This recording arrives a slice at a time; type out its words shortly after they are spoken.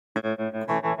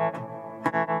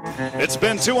It's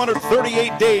been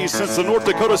 238 days since the North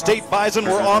Dakota State Bison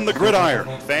were on the gridiron.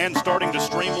 Fans starting to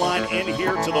streamline in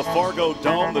here to the Fargo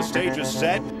Dome. The stage is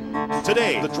set.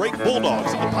 Today, the Drake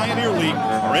Bulldogs of the Pioneer League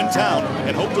are in town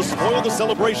and hope to spoil the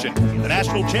celebration. The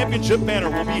national championship banner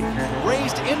will be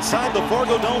raised inside the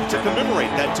Fargo Dome to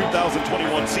commemorate that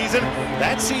 2021 season.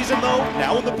 That season, though,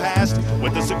 now in the past.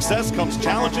 With the success comes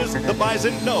challenges. The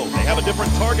Bison know they have a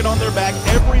different target on their back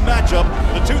every matchup.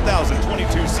 The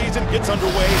 2022 season gets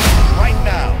underway right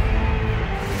now.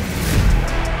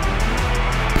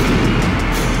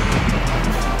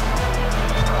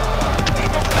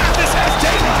 Mathis has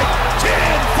daylight.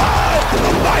 10-5.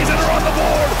 The Bison are on the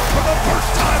board for the first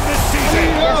time this season.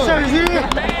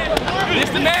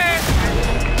 It's the man.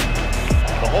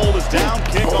 The hold is down.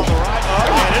 Kick on the right.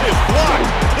 And it is blocked.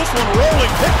 This one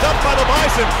rolling. Picked up by the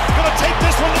Bison. Gonna take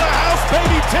this one to the house,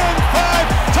 baby. 10-5.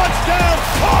 Touchdown.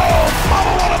 Oh,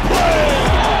 mama, what a play.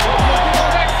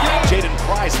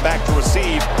 Back to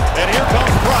receive, and here comes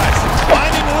Price,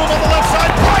 finding room on the left side.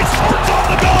 Price turns on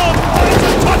the gun, and it's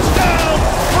a touchdown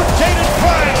for Jaden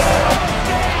Price.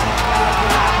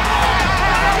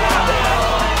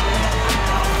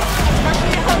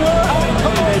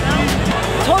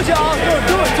 Told you I was gonna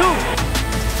do it too.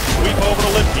 Sweep over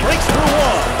to Lipke, breaks through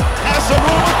one, has some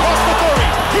room across the 30.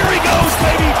 Here he goes,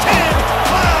 baby.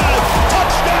 10-5,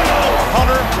 touchdown.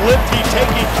 Hunter Lipke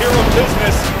taking care of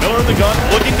business. Miller in the gun,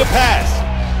 looking to pass.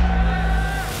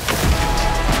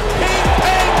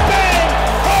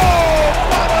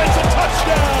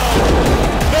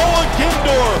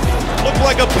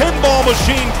 Like a pinball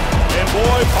machine, and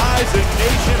boy, Bison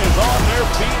Nation is on their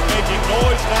feet making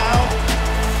noise now.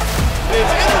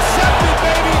 It's intercepted,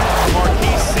 baby.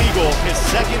 Marquise Siegel, his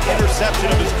second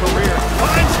interception of his career,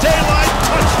 finds daylight,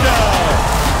 touchdown.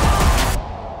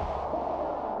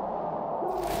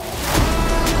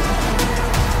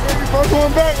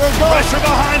 Going back, let's go. Pressure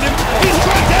behind him, he's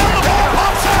struck down, the ball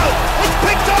pops out, it's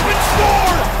picked up and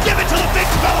scored. Give it to the big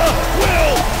fella,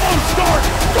 Will, no start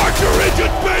your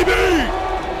engine, baby.